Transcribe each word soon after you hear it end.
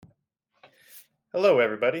Hello,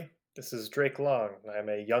 everybody. This is Drake Long. I'm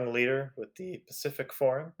a young leader with the Pacific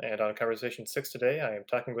Forum, and on Conversation 6 today, I am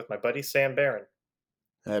talking with my buddy Sam Barron.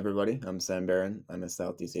 Hi, everybody. I'm Sam Barron. I'm a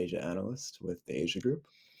Southeast Asia analyst with the Asia Group.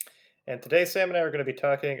 And today, Sam and I are going to be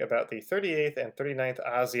talking about the 38th and 39th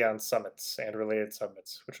ASEAN summits and related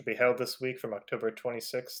summits, which will be held this week from October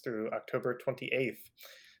 26th through October 28th.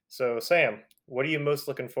 So, Sam, what are you most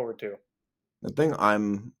looking forward to? The thing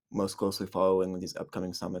I'm most closely following with these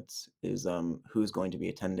upcoming summits is who's going to be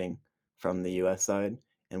attending from the US side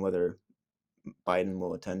and whether Biden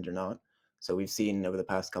will attend or not. So we've seen over the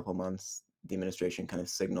past couple months the administration kind of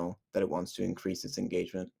signal that it wants to increase its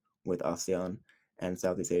engagement with ASEAN and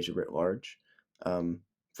Southeast Asia writ large. Um,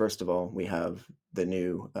 First of all, we have the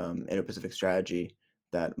new Indo-Pacific strategy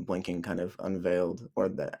that Blinken kind of unveiled, or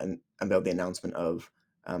that unveiled the announcement of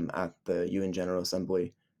at the UN General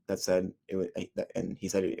Assembly that said it would, and he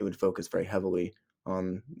said it would focus very heavily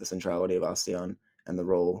on the centrality of ASEAN and the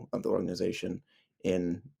role of the organization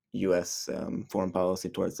in U.S. Foreign policy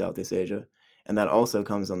towards Southeast Asia. And that also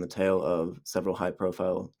comes on the tail of several high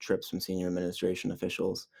profile trips from senior administration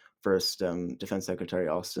officials. First, Defense Secretary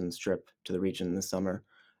Austin's trip to the region this summer,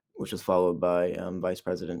 which was followed by Vice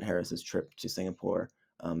President Harris's trip to Singapore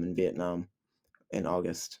and Vietnam in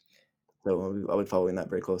August. So I'll be following that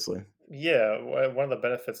very closely. Yeah, one of the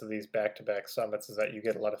benefits of these back-to-back summits is that you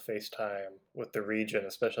get a lot of face time with the region,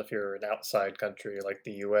 especially if you're an outside country like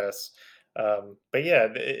the US. But yeah,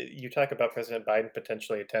 you talk about President Biden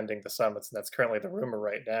potentially attending the summits, and that's currently the rumor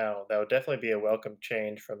right now. That would definitely be a welcome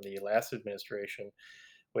change from the last administration,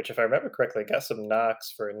 which, if I remember correctly, got some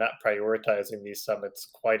knocks for not prioritizing these summits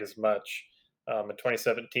quite as much. In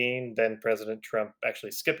 2017, then President Trump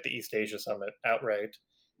actually skipped the East Asia Summit outright.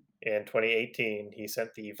 In 2018, he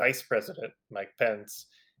sent the Vice President, Mike Pence.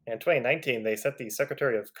 In 2019, they sent the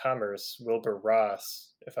Secretary of Commerce, Wilbur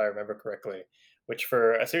Ross, if I remember correctly, which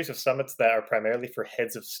for a series of summits that are primarily for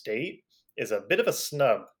heads of state is a bit of a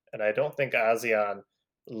snub. And I don't think ASEAN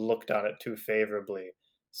looked on it too favorably.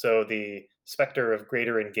 So the specter of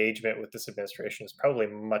greater engagement with this administration is probably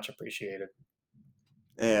much appreciated.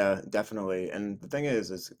 Yeah, definitely. And the thing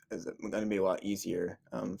is it going to be a lot easier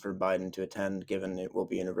for Biden to attend, given it will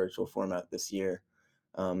be in a virtual format this year.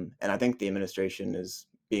 And I think the administration is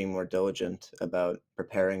being more diligent about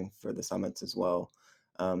preparing for the summits as well.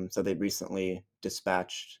 So they recently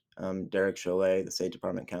dispatched Derek Chollet, the State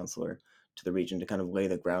Department counselor, to the region to kind of lay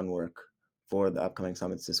the groundwork for the upcoming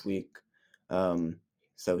summits this week. Um,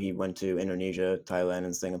 so he went to Indonesia, Thailand,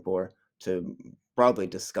 and Singapore to broadly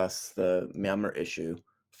discuss the Myanmar issue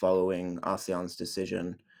following ASEAN's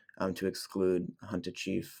decision to exclude Hunter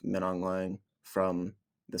Chief Min Aung Hlaing from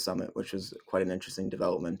the summit, which was quite an interesting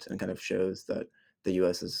development and kind of shows that the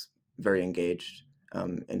U.S. is very engaged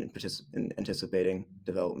in anticipating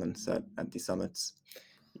developments at these summits.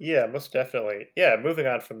 Yeah, most definitely. Yeah, moving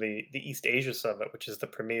on from the East Asia Summit, which is the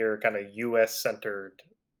premier kind of US centered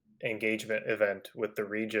engagement event with the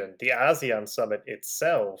region. The ASEAN Summit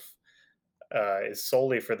itself is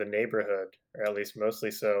solely for the neighborhood, or at least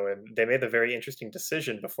mostly so. And they made the very interesting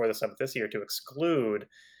decision before the summit this year to exclude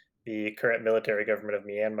the current military government of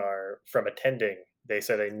Myanmar from attending. They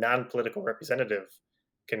said a non political representative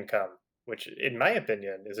can come, which, in my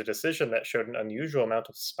opinion, is a decision that showed an unusual amount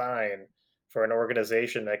of spine for an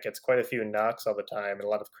organization that gets quite a few knocks all the time and a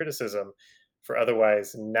lot of criticism for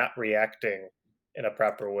otherwise not reacting in a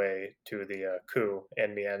proper way to the coup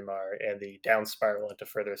in Myanmar and the down spiral into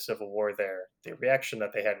further civil war there. The reaction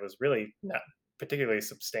that they had was really not particularly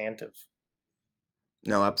substantive.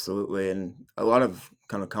 No, absolutely, and a lot of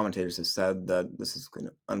kind of commentators have said that this is an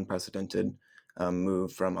unprecedented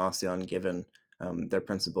move from ASEAN, given their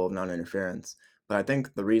principle of non-interference. But I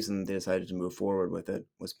think the reason they decided to move forward with it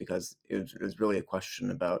was because it was really a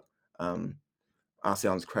question about um,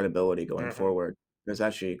 ASEAN's credibility going Hmm. forward. There's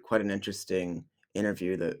actually quite an interesting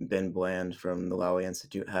interview that Ben Bland from the Lowy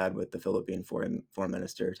Institute had with the Philippine Foreign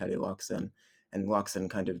Minister Teddy Locsin, and Locsin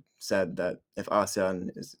kind of said that if ASEAN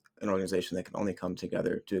is an organization that can only come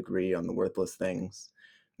together to agree on the worthless things,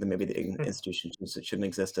 then maybe the institution shouldn't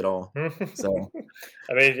exist at all. So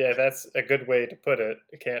I mean, yeah, that's a good way to put it.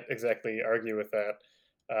 I can't exactly argue with that.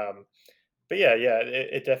 Um, but yeah,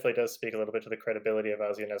 it definitely does speak a little bit to the credibility of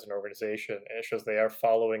ASEAN as an organization, and it shows they are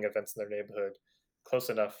following events in their neighborhood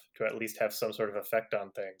close enough to at least have some sort of effect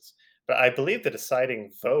on things. But I believe the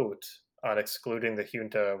deciding vote on excluding the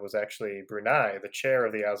junta was actually Brunei, the chair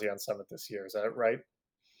of the ASEAN summit this year. Is that right?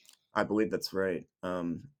 I believe that's right.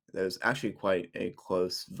 There was actually quite a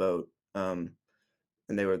close vote. And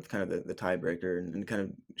they were kind of the tiebreaker and kind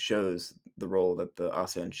of shows the role that the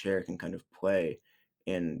ASEAN chair can kind of play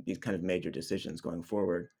in these kind of major decisions going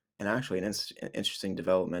forward. And actually, an interesting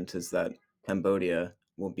development is that Cambodia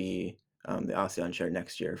will be the ASEAN chair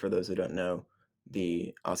next year. For those who don't know,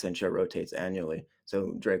 the ASEAN chair rotates annually.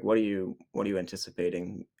 So, Drake, what are you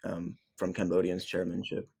anticipating from Cambodian's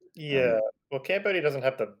chairmanship? Yeah, Um, well, Cambodia doesn't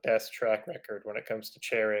have the best track record when it comes to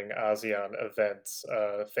chairing ASEAN events.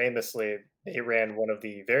 Famously, they ran one of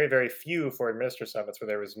the very, very few foreign minister summits where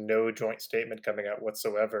there was no joint statement coming out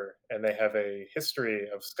whatsoever, and they have a history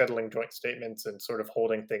of scuttling joint statements and sort of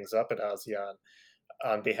holding things up at ASEAN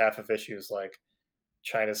on behalf of issues like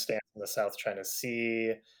China's stance in the South China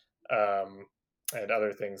Sea, um, and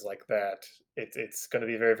other things like that. It's going to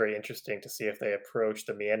be very, very interesting to see if they approach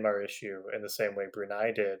the Myanmar issue in the same way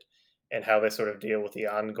Brunei did, and how they sort of deal with the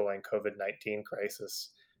ongoing COVID-19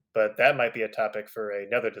 crisis. But that might be a topic for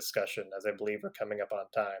another discussion, as I believe we're coming up on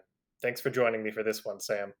time. Thanks for joining me for this one,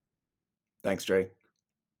 Sam. Thanks, Drake.